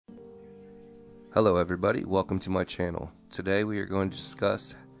Hello everybody, welcome to my channel. Today we are going to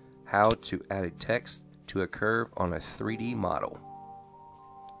discuss how to add a text to a curve on a 3D model.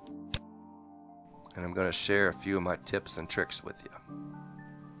 And I'm going to share a few of my tips and tricks with you.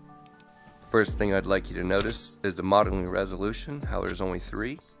 First thing I'd like you to notice is the modeling resolution, how there's only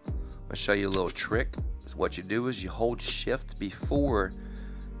 3. I'll show you a little trick. What you do is you hold shift before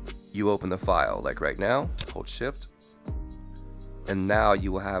you open the file. Like right now, hold shift. And now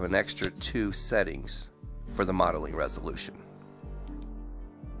you will have an extra 2 settings for the modeling resolution.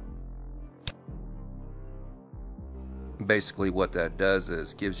 Basically what that does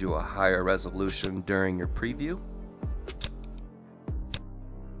is gives you a higher resolution during your preview.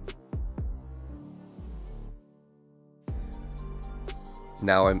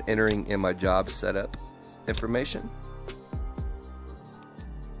 Now I'm entering in my job setup information.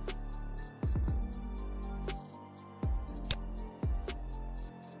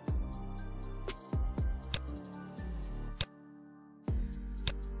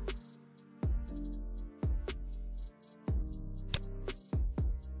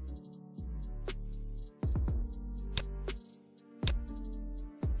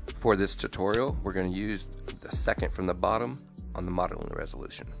 For this tutorial, we're going to use the second from the bottom on the modeling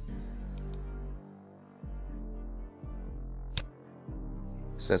resolution.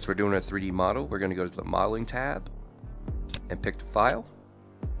 Since we're doing a 3D model, we're going to go to the modeling tab and pick the file.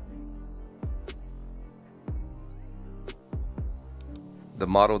 The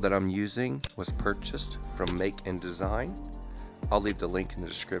model that I'm using was purchased from Make and Design. I'll leave the link in the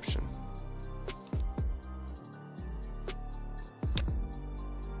description.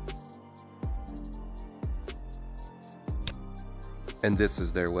 And this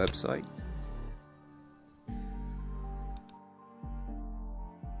is their website.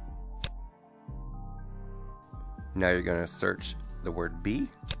 Now you're going to search the word Bee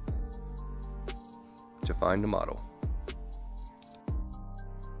to find the model.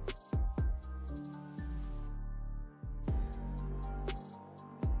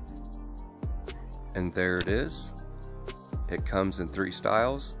 And there it is. It comes in 3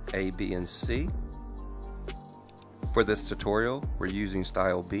 styles, A, B, and C. For this tutorial, we're using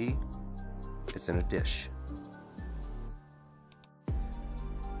style B. It's in a dish.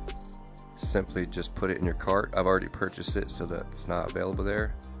 Simply just put it in your cart. I've already purchased it so that it's not available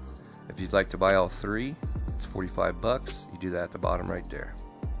there. If you'd like to buy all 3, it's 45 bucks. You do that at the bottom right there.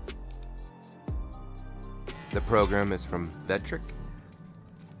 The program is from Vectric.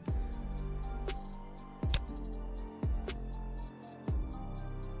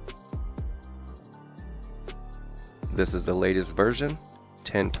 This is the latest version,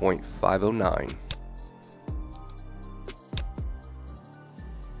 10.509.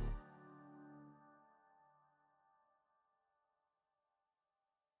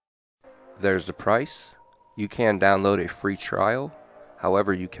 There's the price. You can download a free trial.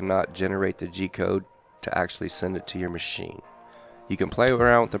 However, you cannot generate the G-code to actually send it to your machine. You can play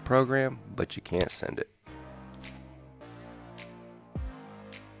around with the program, but you can't send it.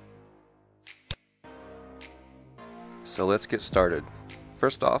 So let's get started.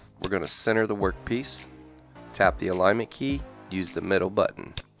 First off, we're going to center the workpiece. Tap the alignment key, use the middle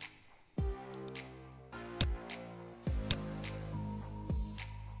button.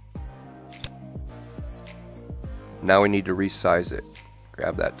 Now we need to resize it.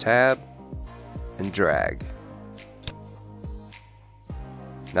 Grab that tab and drag.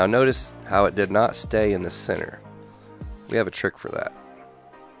 Now notice how it did not stay in the center. We have a trick for that.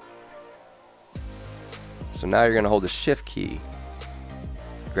 So now you're going to hold the shift key,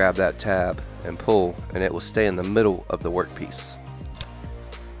 grab that tab and pull, and it will stay in the middle of the workpiece.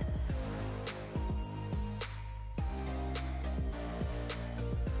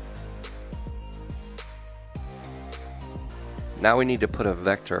 Now we need to put a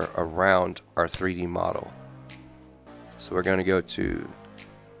vector around our 3D model. So we're going to go to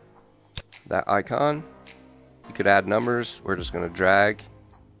that icon. You could add numbers. We're just going to drag.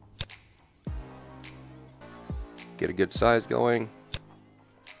 Get a good size going,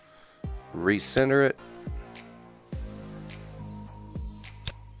 recenter it,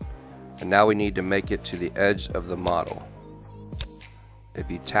 and now we need to make it to the edge of the model.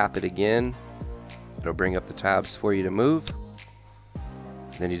 If you tap it again, it'll bring up the tabs for you to move.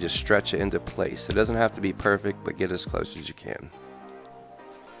 Then you just stretch it into place. It doesn't have to be perfect, but get as close as you can.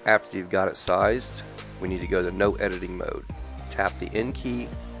 After you've got it sized, we need to go to no editing mode. Tap the N key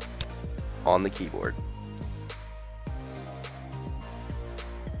on the keyboard.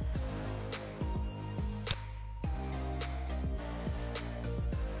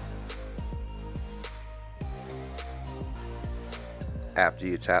 After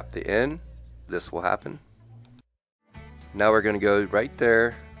you tap the N, this will happen. Now we're going to go right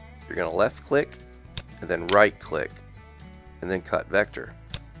there. You're going to left click and then right click and then cut vector.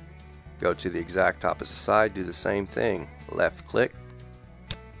 Go to the exact opposite side, do the same thing. Left click,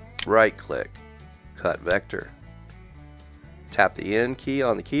 right click, cut vector. Tap the N key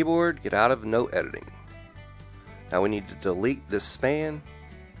on the keyboard, get out of no editing. Now we need to delete this span.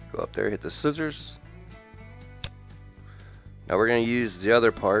 Go up there, hit the scissors. Now we're going to use the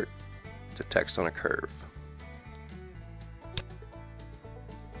other part to text on a curve.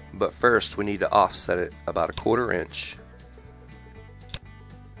 But first we need to offset it about a 1/4 inch.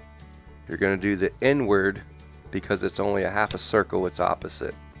 You're going to do the inward because it's only a half a circle, it's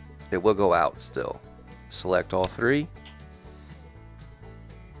opposite. It will go out still. Select all three.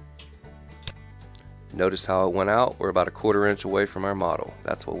 Notice how it went out. We're about a 1/4 inch away from our model.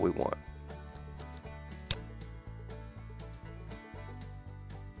 That's what we want.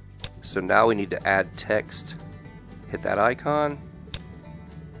 So now we need to add text. Hit that icon.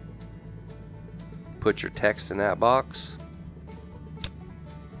 Put your text in that box.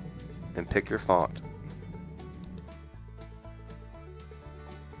 And pick your font.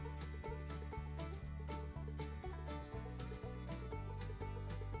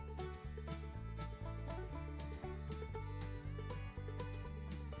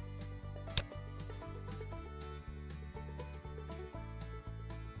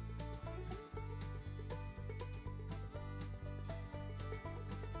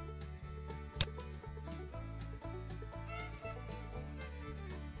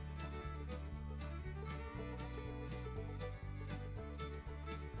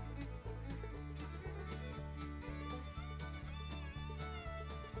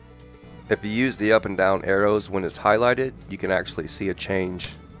 If you use the up and down arrows when it's highlighted, you can actually see a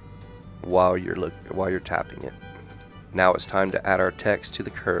change while you're tapping it. Now it's time to add our text to the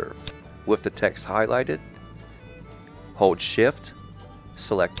curve. With the text highlighted, hold Shift,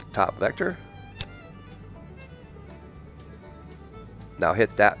 select the top vector. Now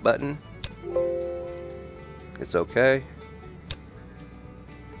hit that button. It's okay.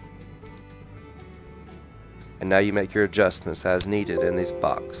 And now you make your adjustments as needed in this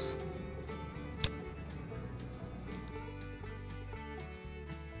box.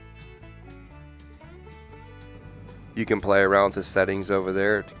 You can play around with the settings over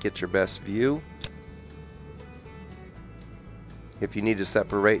there to get your best view. If you need to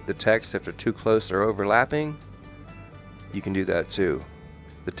separate the text if they're too close or overlapping, you can do that too.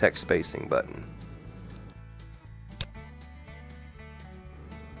 The text spacing button.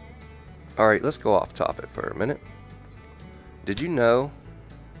 Alright, let's go off topic for a minute. Did you know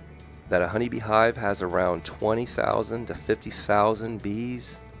that a honeybee hive has around 20,000 to 50,000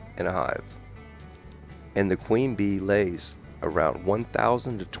 bees in a hive? And the queen bee lays around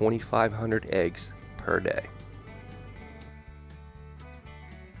 1,000 to 2,500 eggs per day.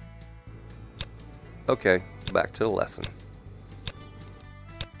 Okay, back to the lesson.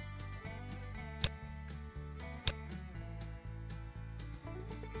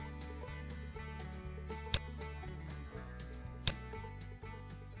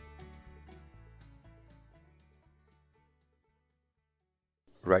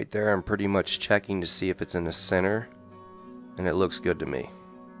 Right there, I'm pretty much checking to see if it's in the center, and it looks good to me.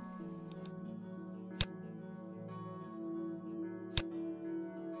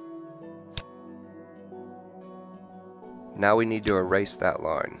 Now we need to erase that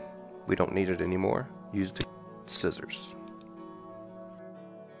line. We don't need it anymore. Use the scissors.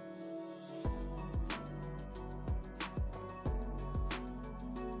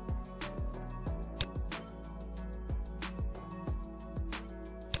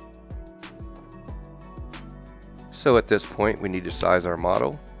 So at this point we need to size our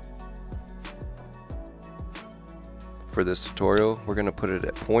model. For this tutorial we're going to put it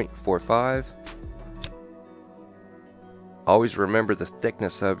at 0.45. Always remember the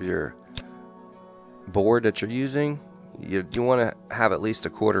thickness of your board that you're using. You want to have at least a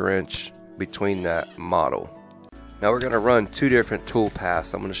 1/4 inch between that model. Now we're going to run two different tool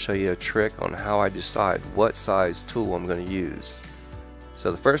paths. I'm going to show you a trick on how I decide what size tool I'm going to use.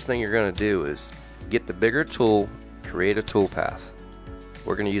 So the first thing you're going to do is get the bigger tool, create a tool path.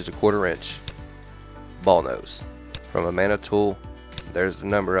 We're going to use a 1/4 inch ball nose. From Amana tool, there's the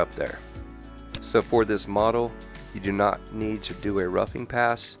number up there. So for this model, you do not need to do a roughing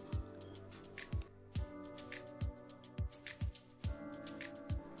pass.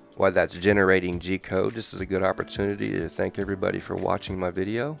 While that's generating G-code, this is a good opportunity to thank everybody for watching my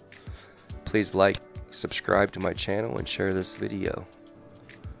video. Please like, subscribe to my channel, and share this video.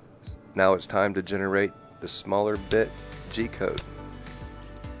 Now it's time to generate the smaller bit G-code.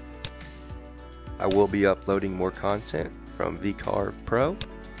 I will be uploading more content from VCarve Pro,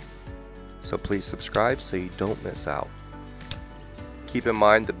 so please subscribe so you don't miss out. Keep in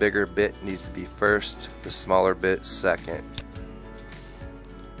mind the bigger bit needs to be first, the smaller bit second.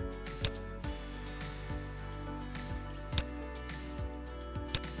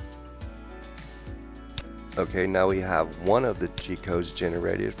 Okay, now we have one of the G-codes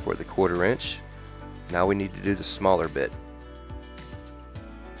generated for the 1/4 inch. Now we need to do the smaller bit.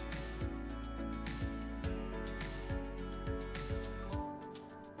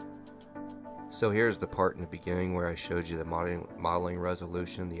 So here's the part in the beginning where I showed you the modeling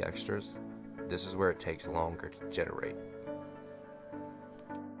resolution, the extras. This is where it takes longer to generate.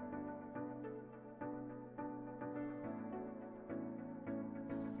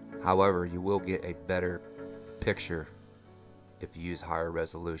 However, you will get a better picture if you use higher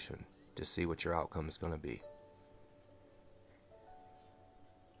resolution to see what your outcome is going to be.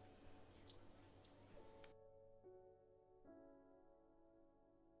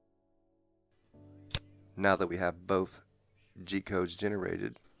 Now that we have both G-codes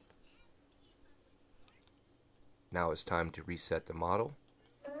generated, now it's time to reset the model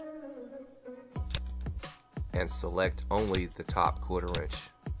and select only the top 1/4 inch.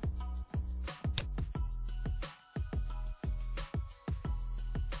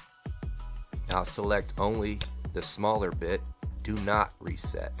 Now select only the smaller bit, do not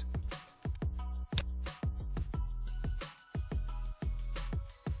reset.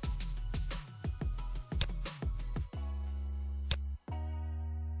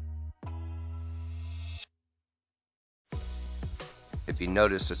 If you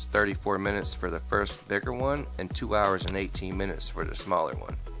notice, it's 34 minutes for the first bigger one and 2 hours and 18 minutes for the smaller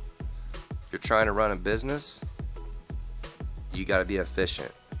one. If you're trying to run a business, you got to be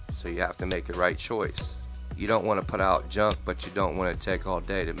efficient. So you have to make the right choice. You don't want to put out junk, but you don't want to take all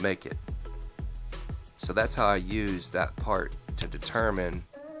day to make it. So that's how I use that part to determine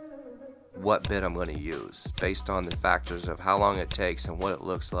what bit I'm going to use based on the factors of how long it takes and what it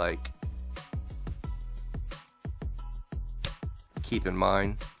looks like. Keep in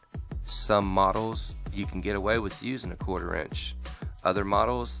mind, some models you can get away with using a 1/4 inch. Other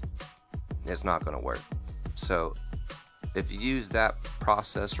models, it's not going to work. So if you use that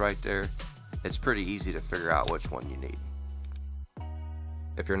process right there, it's pretty easy to figure out which one you need.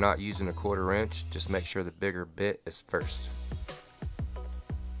 If you're not using a 1/4 inch, just make sure the bigger bit is first.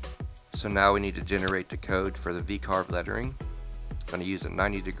 So now we need to generate the code for the VCarve lettering. I'm going to use a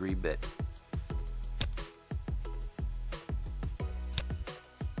 90-degree bit.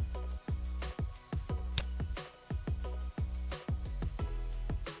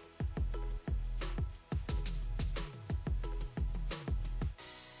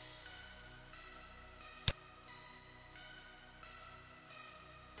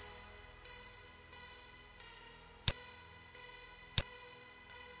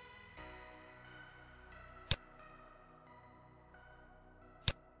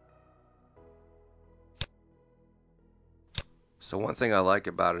 So one thing I like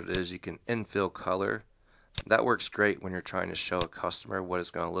about it is you can infill color. That works great when you're trying to show a customer what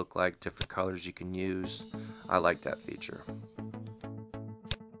it's going to look like, different colors you can use. I like that feature.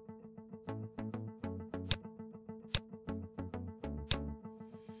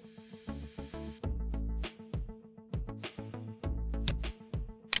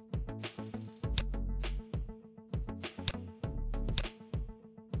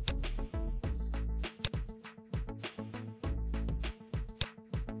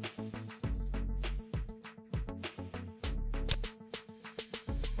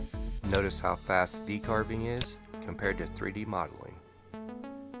 Notice how fast V-carving is compared to 3D modeling.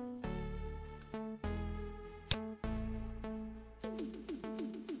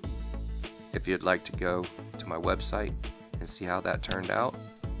 If you'd like to go to my website and see how that turned out,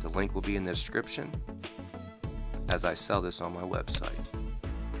 the link will be in the description as I sell this on my website.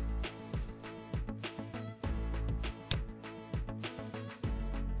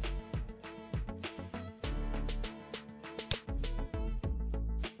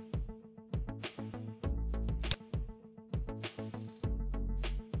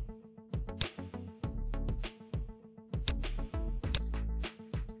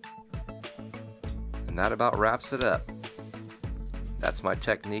 And that about wraps it up. That's my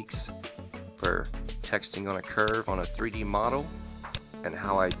techniques for texting on a curve on a 3D model and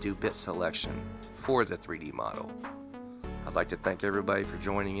how I do bit selection for the 3D model. I'd like to thank everybody for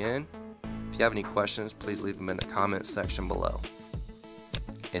joining in. If you have any questions, please leave them in the comment section below.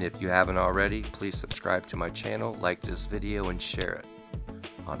 And if you haven't already, please subscribe to my channel, like this video, and share it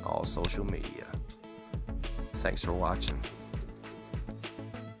on all social media. Thanks for watching.